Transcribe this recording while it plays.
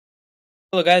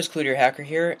Hello guys, Cluedier Hacker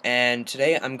here, and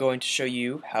today I'm going to show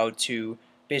you how to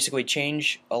basically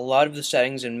change a lot of the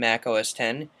settings in Mac OS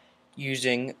X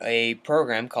using a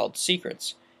program called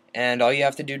Secrets. And all you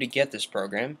have to do to get this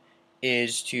program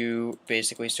is to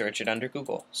basically search it under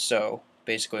Google. So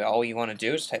basically all you want to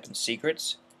do is type in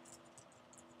Secrets,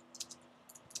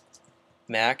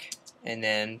 Mac, and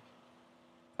then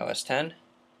OS X.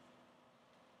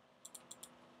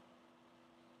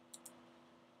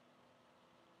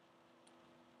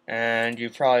 And you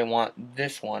probably want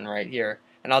this one right here.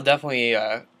 And I'll definitely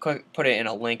put it in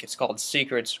a link. It's called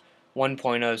Secrets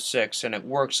 1.06, and it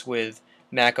works with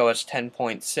Mac OS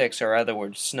 10.6, or other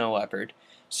words, Snow Leopard.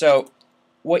 So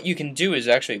what you can do is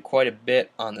actually quite a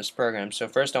bit on this program. So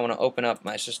first I want to open up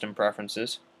my system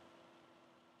preferences.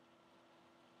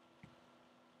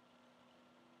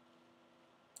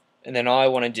 And then all I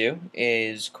want to do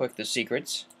is click the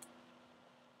secrets.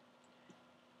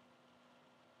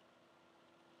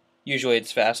 Usually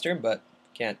it's faster, but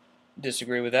can't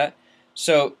disagree with that.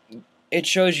 So it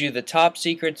shows you the top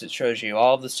secrets, it shows you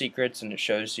all of the secrets, and it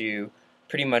shows you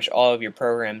pretty much all of your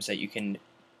programs that you can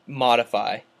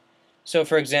modify. So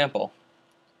for example,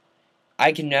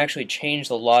 I can actually change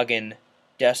the login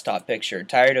desktop picture.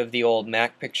 Tired of the old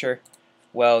Mac picture?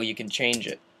 Well, you can change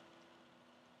it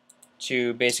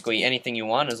to basically anything you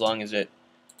want as long as it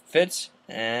fits.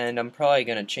 And I'm probably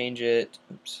going to change it,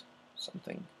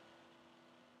 something.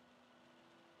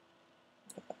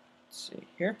 Let's see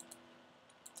here.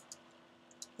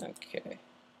 Okay.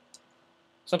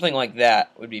 Something like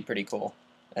that would be pretty cool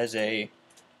as a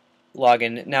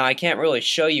login. Now, I can't really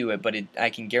show you it, but I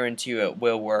can guarantee you it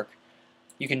will work.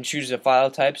 You can choose the file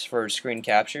types for screen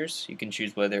captures. You can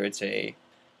choose whether it's a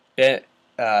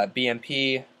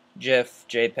BMP, GIF,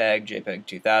 JPEG, JPEG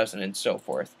 2000, and so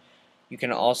forth. You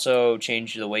can also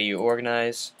change the way you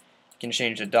organize. You can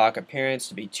change the dock appearance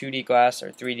to be 2D glass or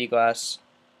 3D glass.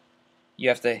 You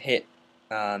have to hit,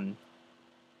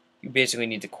 you basically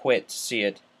need to quit to see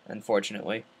it,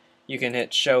 unfortunately. You can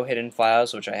hit show hidden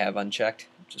files, which I have unchecked,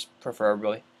 just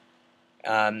preferably.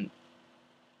 Arrows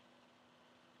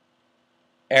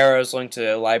link to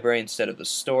the library instead of the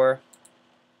store.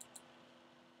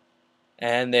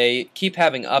 And they keep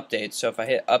having updates, so if I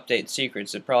hit update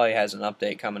secrets, it probably has an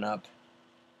update coming up.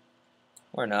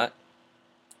 Or not.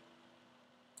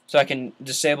 So I can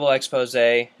disable expose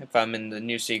if I'm in the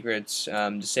new secrets,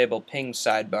 disable ping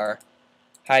sidebar,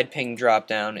 hide ping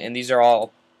dropdown, and these are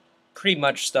all pretty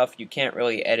much stuff you can't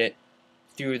really edit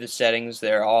through the settings.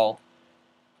 They're all,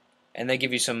 and they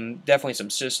give you definitely some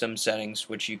system settings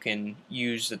which you can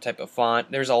use, the type of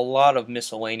font. There's a lot of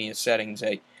miscellaneous settings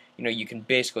that you can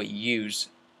basically use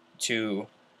to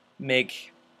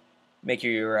make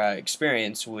your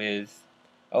experience with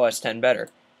OS X better.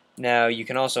 Now you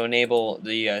can also enable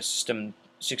the System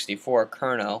 64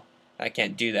 kernel. I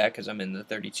can't do that because I'm in the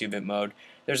 32-bit mode.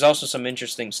 There's also some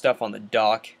interesting stuff on the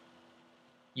dock.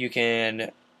 You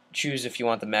can choose if you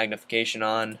want the magnification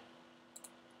on.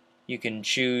 You can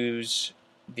choose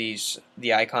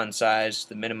the icon size,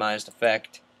 the minimized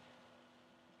effect.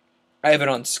 I have it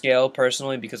on scale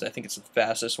personally because I think it's the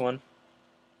fastest one.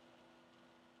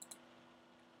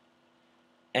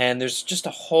 And there's just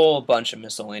a whole bunch of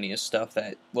miscellaneous stuff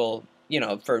that will,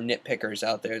 for nitpickers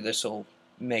out there, this will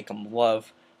make them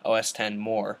love OS X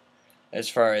more. As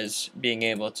far as being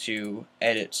able to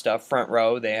edit stuff. Front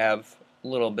row, they have a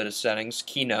little bit of settings.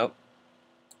 Keynote,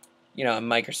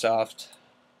 Microsoft,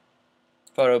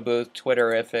 Photo Booth,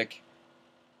 Twitterific,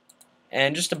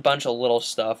 and just a bunch of little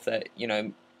stuff that,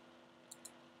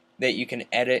 that you can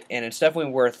edit, and it's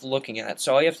definitely worth looking at.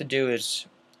 So all you have to do is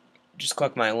just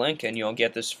click my link and you'll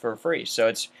get this for free. So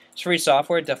it's free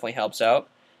software, it definitely helps out.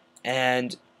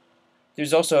 And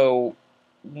there's also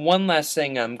one last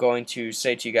thing I'm going to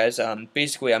say to you guys.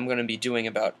 Basically, I'm going to be doing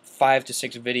about 5 to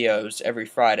 6 videos every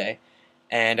Friday,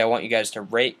 and I want you guys to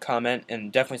rate, comment,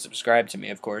 and definitely subscribe to me,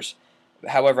 of course.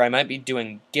 However, I might be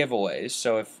doing giveaways,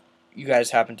 so if you guys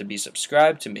happen to be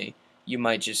subscribed to me, you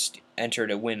might just enter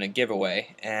to win a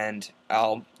giveaway, and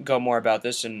I'll go more about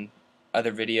this in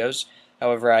other videos.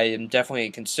 However, I am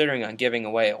definitely considering on giving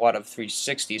away a lot of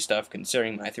 360 stuff,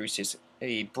 considering my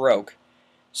 360 broke.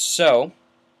 So,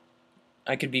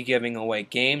 I could be giving away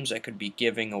games, I could be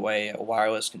giving away a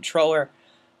wireless controller,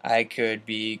 I could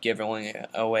be giving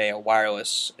away a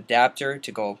wireless adapter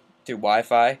to go through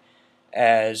Wi-Fi,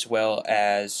 as well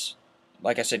as,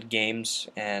 like I said, games,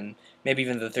 and maybe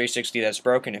even the 360 that's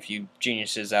broken. If you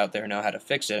geniuses out there know how to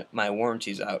fix it, my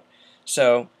warranty's out.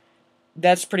 So,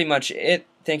 that's pretty much it.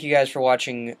 Thank you guys for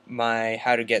watching my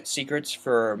how to get secrets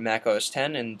for Mac OS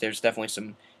X, and there's definitely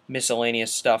some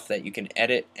miscellaneous stuff that you can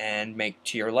edit and make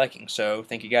to your liking. So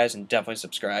thank you guys, and definitely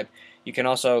subscribe. You can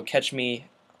also catch me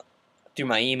through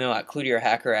my email at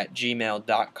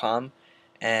cluedierhacker@gmail.com,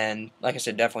 and like I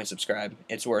said, definitely subscribe.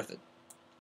 It's worth it.